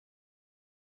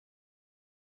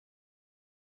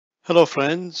Hello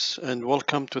friends, and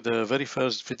welcome to the very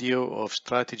first video of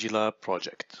StrategyLab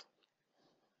project.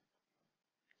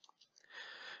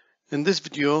 In this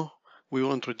video, we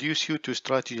will introduce you to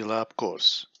StrategyLab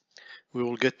course. We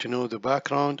will get to know the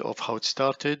background of how it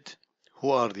started,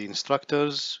 who are the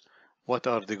instructors, what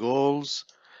are the goals,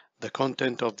 the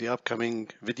content of the upcoming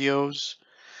videos.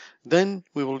 Then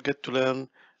we will get to learn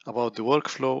about the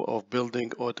workflow of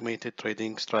building automated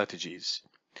trading strategies.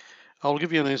 I'll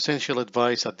give you an essential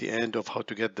advice at the end of how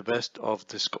to get the best of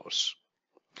this course.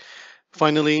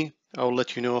 Finally, I will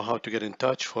let you know how to get in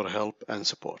touch for help and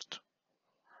support.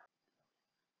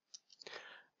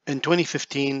 In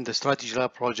 2015, the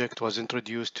StrategyLab project was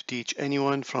introduced to teach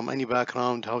anyone from any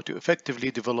background how to effectively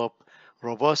develop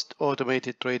robust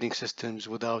automated trading systems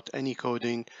without any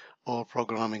coding or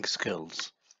programming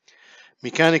skills.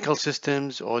 Mechanical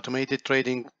systems, automated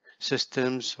trading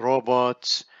systems,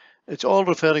 robots, it's all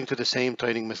referring to the same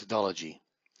trading methodology.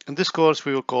 In this course,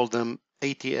 we will call them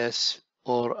ATS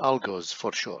or algos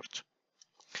for short.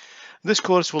 This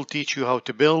course will teach you how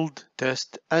to build,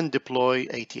 test, and deploy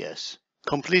ATS,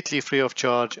 completely free of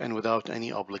charge and without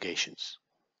any obligations.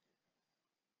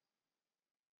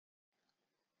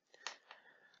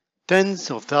 Tens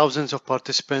of thousands of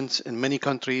participants in many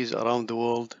countries around the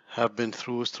world have been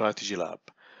through StrategyLab,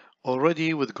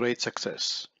 already with great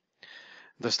success.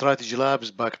 The StrategyLab is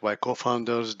backed by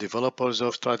co-founders, developers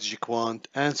of StrategyQuant,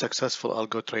 and successful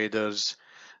algo traders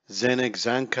Zdenek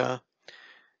Zanka,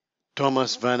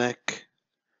 Thomas Vanek,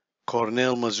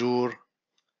 Cornel Mazur,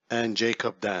 and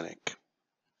Jacob Danek.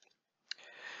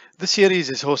 This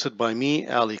series is hosted by me,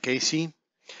 Ali Casey.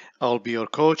 I'll be your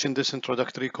coach in this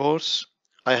introductory course.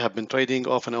 I have been trading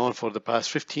off and on for the past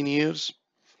 15 years.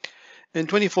 In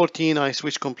 2014, I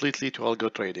switched completely to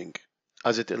algo trading,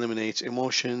 as it eliminates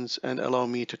emotions and allows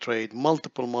me to trade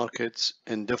multiple markets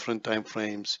in different time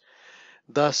frames,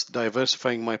 thus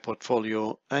diversifying my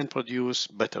portfolio and produce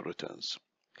better returns.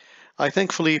 I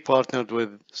thankfully partnered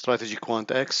with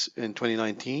StrategyQuant X in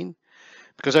 2019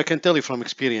 because I can tell you from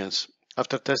experience,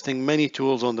 after testing many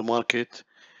tools on the market,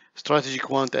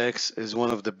 StrategyQuant X is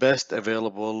one of the best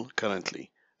available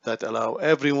currently that allow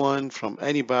everyone from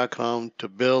any background to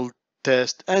build,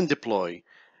 test, and deploy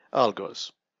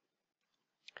algos.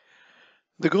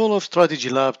 The goal of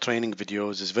StrategyLab training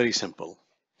videos is very simple.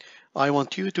 I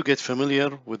want you to get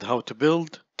familiar with how to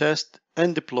build, test,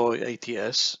 and deploy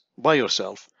ATS by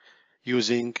yourself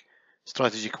using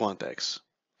StrategyQuant X.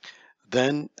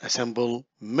 Then assemble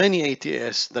many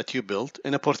ATS that you built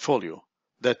in a portfolio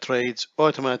that trades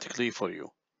automatically for you.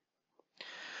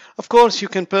 Of course, you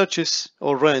can purchase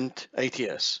or rent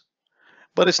ATS,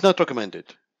 but it's not recommended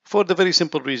for the very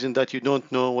simple reason that you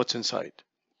don't know what's inside.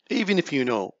 Even if you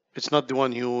know, it's not the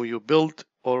one you build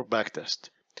or backtest.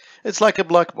 It's like a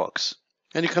black box,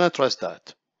 and you cannot trust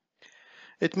that.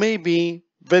 It may be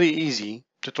very easy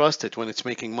to trust it when it's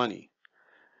making money,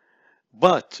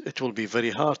 but it will be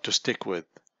very hard to stick with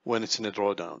when it's in a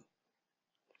drawdown.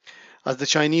 As the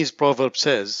Chinese proverb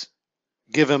says,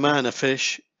 give a man a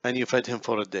fish and you fed him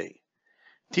for a day.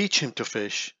 Teach him to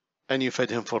fish and you fed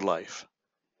him for life.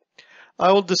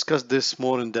 I will discuss this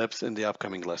more in depth in the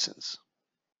upcoming lessons.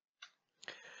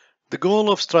 The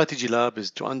goal of StrategyLab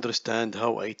is to understand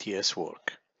how ATS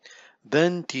work,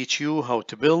 then teach you how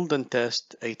to build and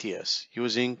test ATS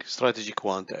using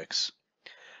StrategyQuant X.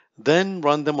 Then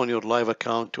run them on your live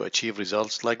account to achieve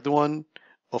results like the one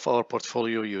of our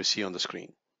portfolio you see on the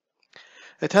screen.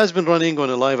 It has been running on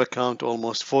a live account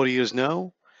almost 4 years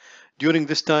now. During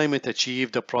this time, it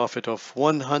achieved a profit of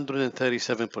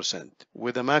 137%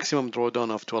 with a maximum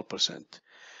drawdown of 12%.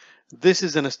 This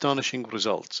is an astonishing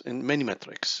result in many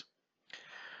metrics.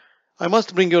 I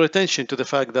must bring your attention to the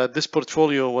fact that this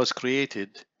portfolio was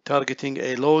created targeting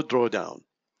a low drawdown.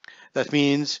 That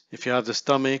means if you have the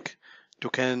stomach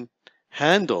to can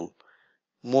handle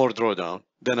more drawdown,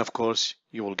 then of course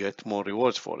you will get more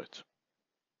rewards for it.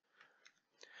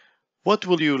 What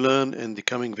will you learn in the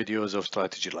coming videos of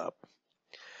StrategyLab?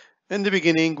 In the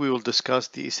beginning, we will discuss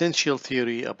the essential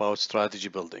theory about strategy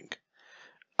building,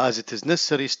 as it is a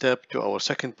necessary step to our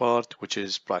second part, which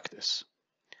is practice.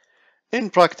 In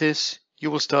practice,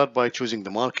 you will start by choosing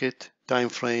the market, time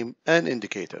frame, and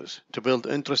indicators to build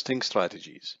interesting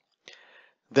strategies.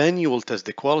 Then you will test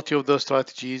the quality of those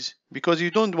strategies because you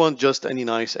don't want just any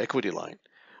nice equity line,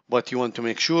 but you want to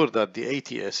make sure that the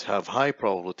ATS have high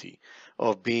probability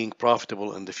of being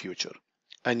profitable in the future,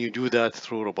 and you do that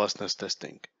through robustness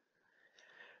testing.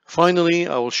 Finally,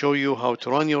 I will show you how to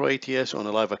run your ATS on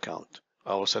a live account.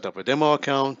 I will set up a demo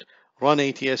account, run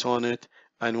ATS on it,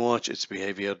 and watch its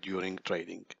behavior during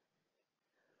trading.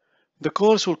 The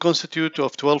course will constitute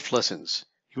of 12 lessons.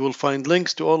 You will find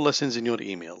links to all lessons in your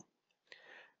email.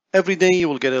 Every day you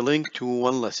will get a link to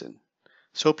one lesson,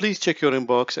 so please check your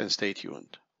inbox and stay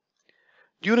tuned.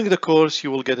 During the course, you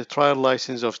will get a trial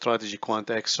license of StrategyQuant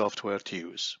X software to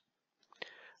use.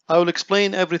 I will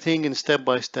explain everything in step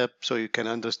by step so you can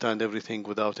understand everything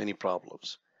without any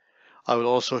problems. I will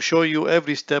also show you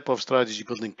every step of strategy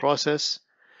building process.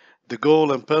 The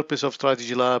goal and purpose of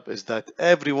StrategyLab is that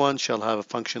everyone shall have a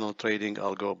functional trading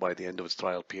algo by the end of its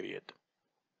trial period.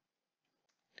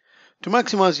 To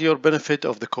maximize your benefit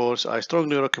of the course, I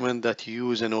strongly recommend that you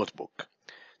use a notebook.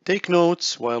 Take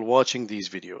notes while watching these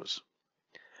videos.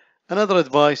 Another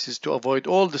advice is to avoid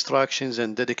all distractions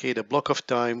and dedicate a block of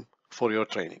time for your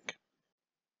training.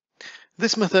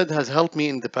 This method has helped me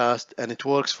in the past and it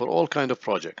works for all kinds of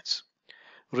projects.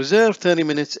 Reserve 30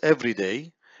 minutes every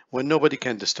day when nobody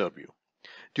can disturb you.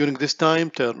 During this time,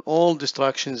 turn all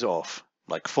distractions off,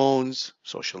 like phones,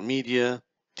 social media,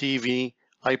 TV,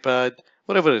 iPad,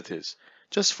 whatever it is.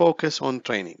 Just focus on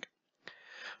training.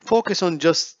 Focus on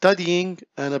just studying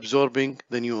and absorbing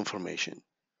the new information.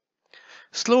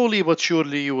 Slowly but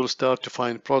surely you will start to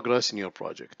find progress in your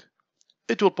project.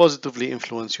 It will positively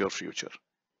influence your future.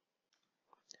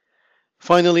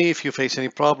 Finally, if you face any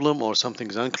problem or something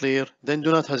is unclear, then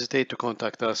do not hesitate to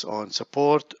contact us on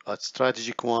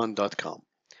support@strategyquant.com.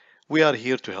 We are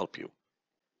here to help you.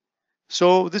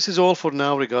 So this is all for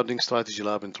now regarding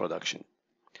StrategyLab introduction.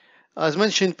 As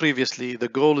mentioned previously, the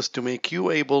goal is to make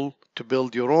you able to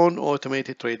build your own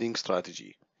automated trading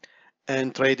strategy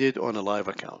and trade it on a live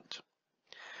account.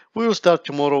 We will start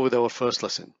tomorrow with our first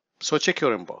lesson, so check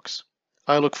your inbox.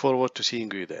 I look forward to seeing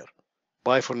you there.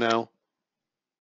 Bye for now.